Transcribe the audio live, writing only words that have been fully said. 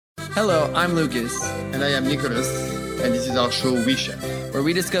Hello, I'm Lucas, And I am Nicolas, and this is our show We Chef. where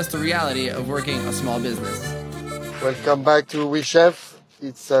we discuss the reality of working a small business. Welcome back to We Chef.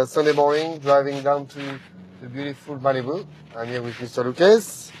 It's Sunday morning, driving down to the beautiful Malibu. I'm here with Mr.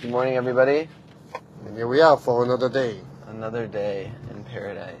 Lucas, Good morning, everybody. and here we are for another day. Another day in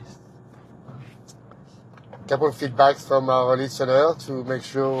paradise. Couple of feedbacks from our listener to make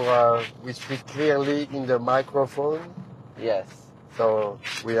sure we speak clearly in the microphone. Yes. So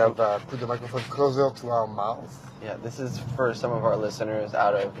we have put the microphone closer to our mouth. Yeah, this is for some of our listeners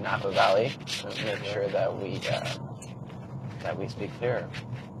out of Napa Valley. To make sure that we speak clear.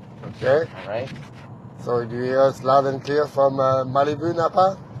 Okay? All right. So do you hear us loud and clear from Malibu,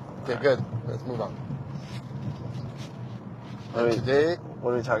 Napa? Okay, good. Let's move on. Today,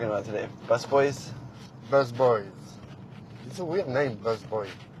 What are we talking about today? Busboys? Busboys. It's a weird name, Busboy.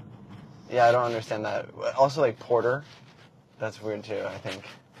 Yeah, I don't understand that. Also, like Porter. That's weird too, I think.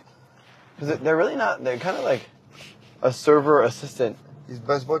 Because they're really not. They're kind of like a server assistant. Is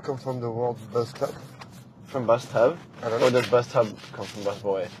busboy come from the word bus club? From bus tub? I don't know. Or does bus tub come from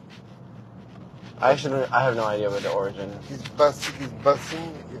busboy? I have no idea what the origin. Is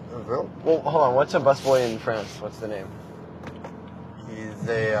busing a verb? Well, hold on. What's a busboy in France? What's the name? Is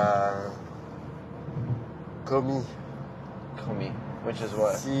a commis. Commis, which is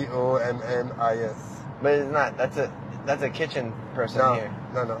what? C-O-M-M-I-S. But it's not. That's a kitchen person No, here.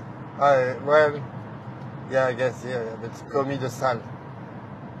 no. Yeah, I guess, yeah. But it's commis de salle.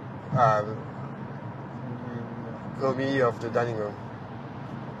 Commis of the dining room.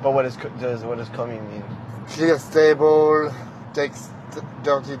 But what does commis mean? Clears table, takes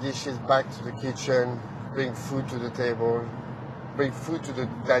dirty dishes back to the kitchen, bring food to the table, bring food to the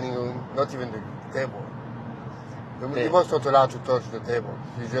dining room, not even the table. You must not allowed to touch the table.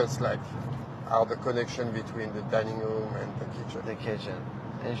 You just like are the connection between the dining room and the kitchen. The kitchen.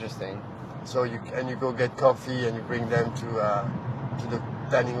 Interesting. So you go get coffee and you bring them to the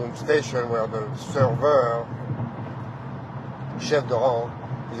dining room station where the server, chef de rang,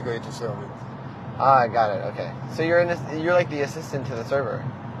 is going to serve it. Ah, I got it. Okay. So you're like the assistant to the server.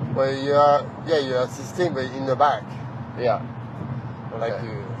 Well, you're assisting, but in the back. Yeah. Like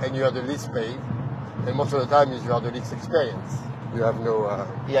Okay. and you are the least paid, and most of the time you are the least experienced. You have no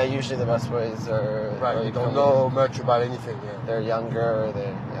Yeah. Usually the busboys are right. You don't know much about anything. Yeah. They're younger.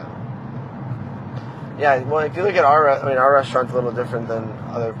 Yeah. Well, if you look at our restaurant's a little different than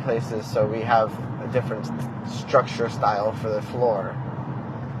other places. So we have a different structure style for the floor,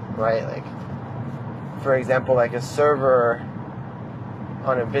 right? Like, for example, like a server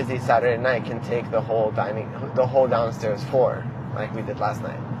on a busy Saturday night can take the whole downstairs floor, like we did last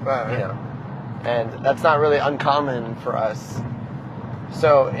night. Right. You know, and that's not really uncommon for us.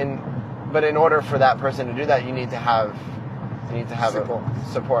 So but in order for that person to do that, you need to have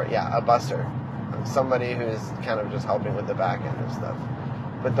support. Yeah, a busser, somebody who's kind of just helping with the back end of stuff.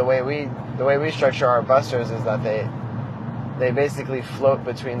 But the way we structure our busters is that they basically float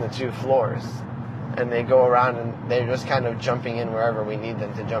between the two floors, and they go around and they're just kind of jumping in wherever we need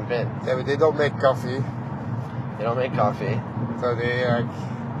them to jump in. Yeah, but they don't make coffee. They don't make coffee. So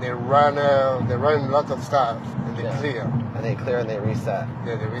they run a lot of stuff and they clear. And they clear and they reset.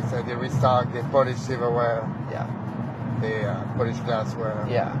 Yeah, they reset, they restock, they polish silverware, Yeah. they polish glassware.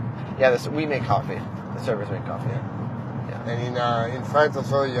 Yeah. We make coffee. The servers make coffee. Yeah. And in France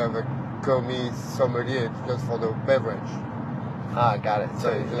also you have a commis sommelier just for the beverage. Ah, got it. So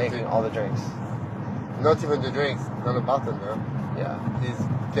So he's making all the drinks. Not even the drinks, not a bartender. Yeah. He's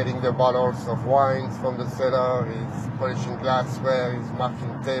getting the bottles of wines from the cellar, he's polishing glassware, he's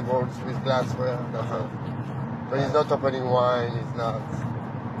marking tables with glassware. That's all. But he's not opening wine,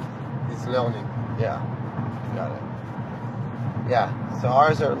 he's learning. Yeah. Got it. Yeah. So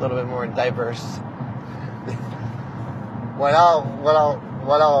ours are a little bit more diverse. What are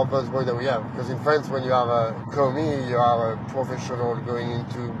our busboys that we have? Because in France, when you have a commis, you are a professional going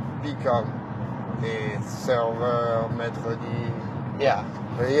into become a server, maître d'. Yeah.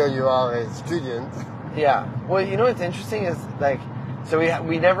 But here you are a student. Yeah. Well, you know what's interesting is like, so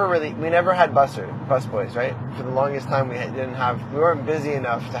we never had busboys, right? For the longest time we weren't busy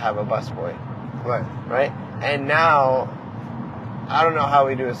enough to have a busboy. Right? And now, I don't know how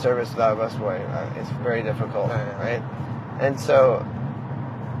we do a service without a busboy. It's very difficult, right? And so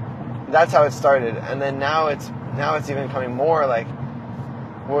that's how it started. And then now it's even becoming more like,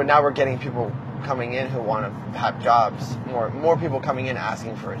 we're getting people coming in who want to have jobs. More people coming in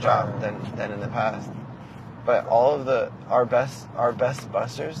asking for a job than in the past. But all of our best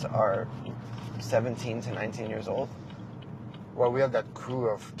busters are 17 to 19 years old. Well, we have that crew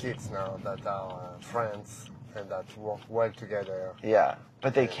of kids now that are friends and that work well together. Yeah,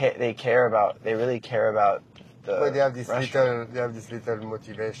 but they really care about the. But they have this restaurant. little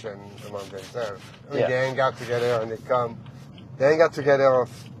motivation among themselves. I mean, Yeah. they hang out together and they hang out together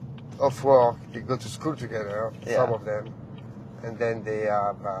off work. They go to school together, Yeah. some of them, and then they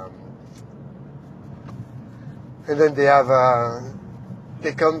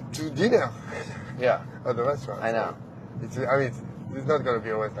come to dinner Yeah, at the restaurant. I know. So it's not going to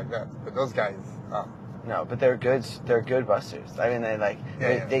be always like that. But those guys are. no, but they're good. They're good busters. I mean,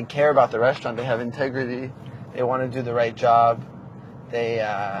 Yeah. they care about the restaurant. They have integrity. They want to do the right job. They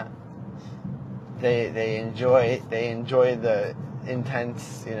enjoy the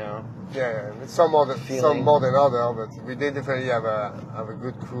intense, Yeah, some more than feeling. other, but we did definitely have a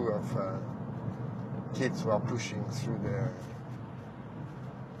good crew of kids who are pushing through the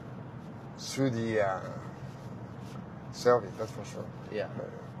service. That's for sure. Yeah.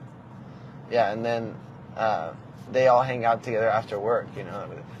 Yeah, and then they all hang out together after work.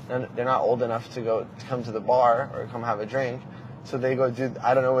 They're not old enough to come to the bar or come have a drink, so they go do.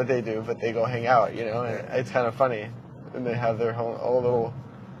 I don't know what they do, but they go hang out. And it's kind of funny, and they have their whole little.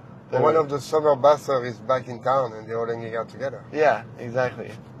 Well, one of the summer bussers is back in town, and they're all hanging out together. Yeah,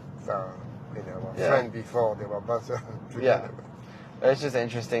 exactly. So they were Yeah. friends before they were bussers Yeah, together. but it's just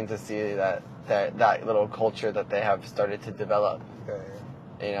interesting to see that little culture that they have started to develop. Yeah.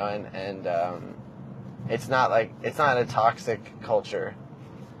 And it's not a toxic culture.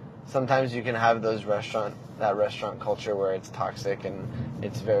 Sometimes you can have that restaurant culture where it's toxic and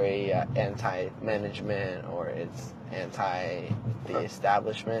it's very anti-management or it's anti the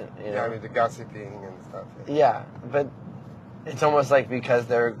establishment. Yeah, I mean the gossiping and stuff. Yeah, but it's almost like because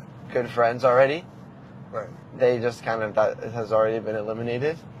they're good friends already, Right. they just kind of that has already been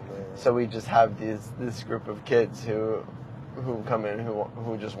eliminated. Yeah. So we just have this group of kids who come in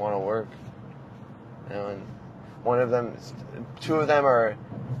who just want to work. And two of them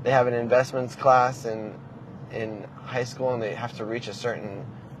they have an investments class in high school, and they have to reach a certain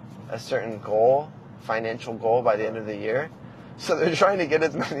financial goal by the end of the year. So they're trying to get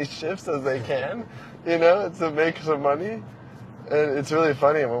as many shifts as they can, to make some money. And it's really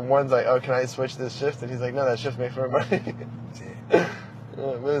funny when one's like, "Oh, can I switch this shift?" And he's like, "No, that shift makes more money."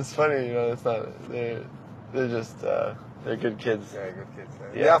 But it's funny, it's not. They're just they're good kids. Yeah, good kids.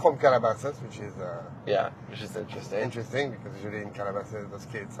 Yeah. They are from Calabasas, which is Which is interesting. interesting because usually in Calabasas those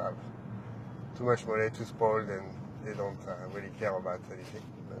kids have too much money, too spoiled, and they don't really care about anything.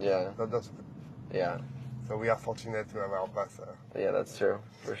 But Yeah. Not those good. Yeah, So we are fortunate to have our busser. yeah, that's true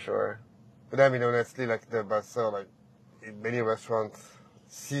for sure. But I mean, honestly, like the busser, like in many restaurants,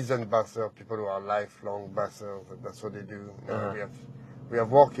 seasoned busser, people who are lifelong bussers, that's what they do. We have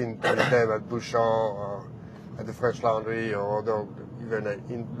working with them at Bouchon or at the French Laundry or even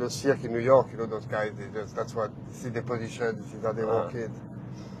in the Cirque in New York. Those guys, that's what this is their position, this is how they work it.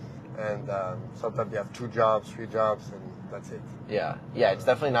 And sometimes they have 2 jobs, 3 jobs, and that's it. Yeah, it's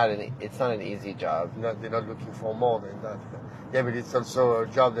definitely not an easy job. They're not looking for more than that. Yeah, but it's also a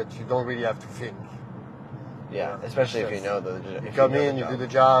job that you don't really have to think. Yeah, especially if you know the. You come in, you do the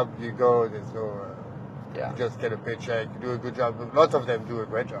job, you go. There's no. Yeah. You just get a paycheck. You do a good job. A lot of them do a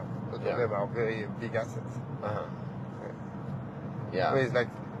great job. A lot of them are very big assets. Yeah. I mean, it's like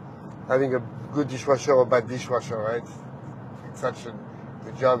having a good dishwasher or bad dishwasher, right? It's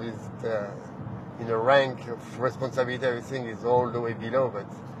the job is in a rank of responsibility. Everything is all the way below, but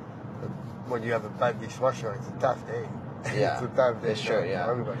when you have a bad dishwasher, it's a tough day. Yeah, it's a tough day. it's true. Yeah,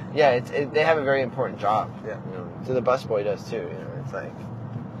 for everybody. Yeah, they have a very important job. Yeah. So the busboy does too. It's like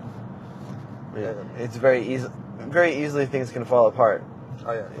Yeah. it's very easily things can fall apart.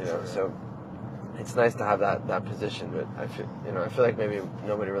 Oh yeah. Sure, So it's nice to have that position, but I feel like maybe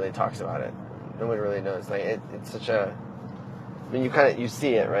nobody really talks about it. Nobody really knows. Like it's such a. I mean, you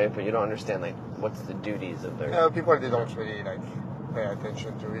see it, right? But you don't understand like what's the duties of their. People they don't really pay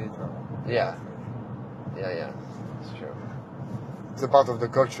attention to it. Yeah. It's true. It's a part of the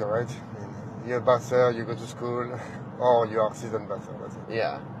culture, right? I mean, you're a busser, you go to school, or you are seasoned busser. That's it.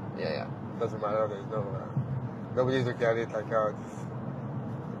 Yeah. Doesn't matter. There's nobody's looking at it like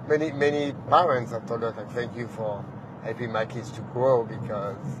many parents have told us thank you for helping my kids to grow,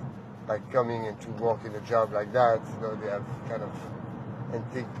 because by coming into work in a job like that, they have kind of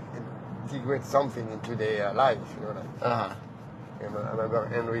integrate something into their life. I remember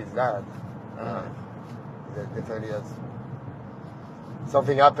Henry's dad. That definitely has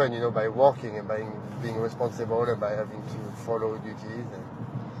something happened, by working and by being responsible and by having to follow duties.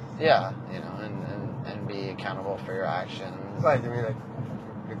 Yeah, and be accountable for your actions. Right,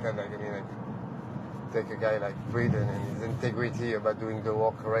 take a guy like Braden and his integrity about doing the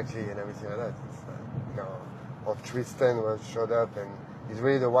work correctly and everything like that. It's, or Tristan was showed up, and he's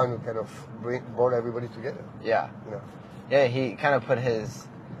really the one who kind of brought everybody together. Yeah. You know? Yeah, he kind of put his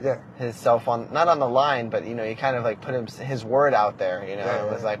self on, not on the line, but, you know, he kind of like put his word out there, you know.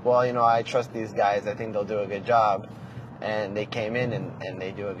 It was like, well, you know, I trust these guys. I think they'll do a good job. And they came in and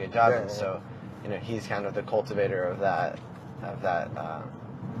they do a good job. And so, you know, he's kind of the cultivator of that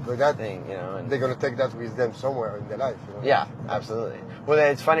thing, you know. And they're going to take that with them somewhere in their life, you know? Yeah, absolutely. Well,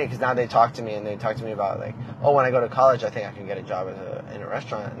 it's funny because now they talk to me about like, oh, when I go to college, I think I can get a job in a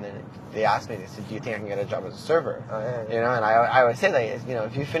restaurant. And then they ask me, they said, do you think I can get a job as a server? You know, and I always say that, you know,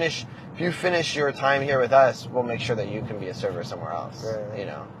 if you finish your time here with us, we'll make sure that you can be a server somewhere else, you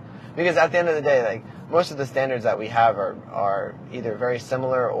know. Because at the end of the day, like, most of the standards that we have are either very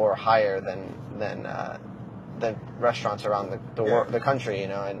similar or higher than restaurants around the country, you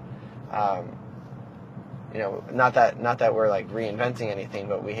know. And you know, not that we're like reinventing anything,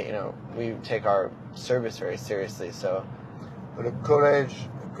 but we take our service very seriously. So, but a college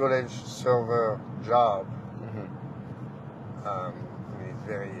server job, I mean,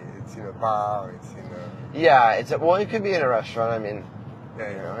 it's in a bar, it's in a... well, it could be in a restaurant. I mean, you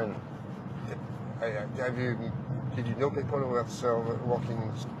know, and did you know people who were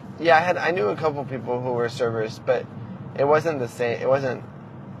working? Yeah, I knew a couple people who were servers, but it wasn't the same. It wasn't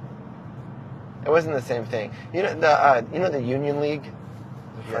the same thing. You know the Union League,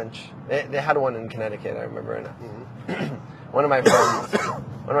 the French. They had one in Connecticut. I remember. And one of my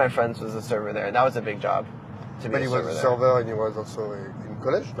friends was a server there. That was a big job. But he was a server, and he was also in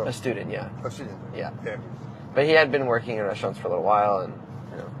college. No? A student, yeah. A student. Yeah. But he had been working in restaurants for a little while, and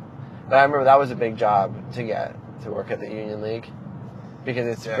you know. But I remember that was a big job to work at the Union League. Because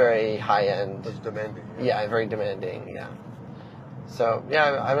it's very high end. It's demanding. Yeah, very demanding. Yeah. So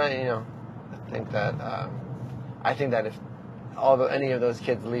I think that if any of those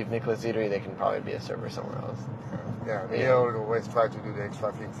kids leave Nicolas Eatery, they can probably be a server somewhere else. Yeah, they always try to do the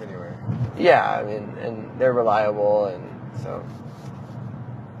extra things anyway. Yeah, I mean, and they're reliable, and so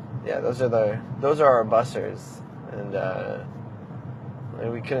yeah, those are our bussers, and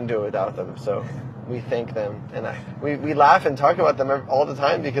we couldn't do it without them. So. We thank them, and we laugh and talk about them all the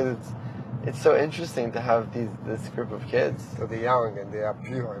time because it's so interesting to have this group of kids. So they're young and they are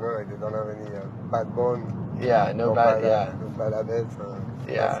pure, you know, like they don't have any bad bone. Yeah, no bad habits.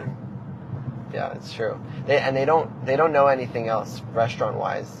 Yeah, it's true. They don't know anything else restaurant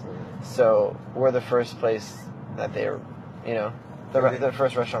wise, so we're the first place that they're, you know, the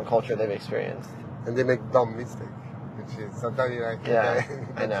first restaurant culture they've experienced. And they make dumb mistakes. Sometimes you're like,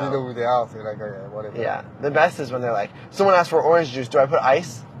 I know. You know who they are, so you're like, okay, whatever. Yeah, the best is when they're like, someone asked for orange juice, do I put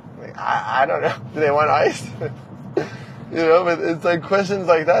ice? Like, I don't know. Do they want ice? You know, but it's like questions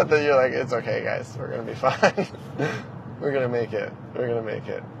like that you're like, it's okay, guys, we're gonna be fine. We're gonna make it.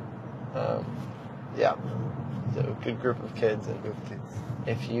 Yeah. So good group of kids, and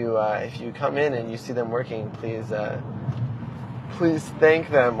if you come in and you see them working, please thank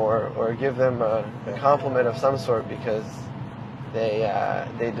them or give them a compliment of some sort because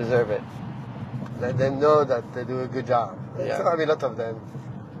they deserve it. Let them know that they do a good job. Yeah. So, I mean, a lot of them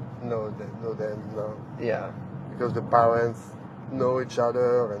know them. Yeah. Because the parents know each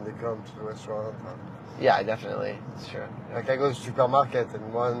other and they come to the restaurant. Yeah, definitely. It's true. Like I go to the supermarket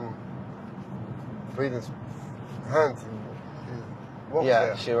and one Freedom's aunt works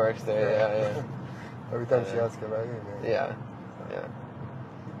there. She works there. Yeah. Every time she asks about it. Yeah.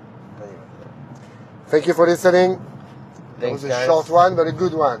 Anyway. Thank you for listening. Thanks, It was a guys. short one, but a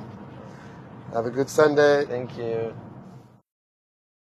good one. Have a good Sunday. Thank you.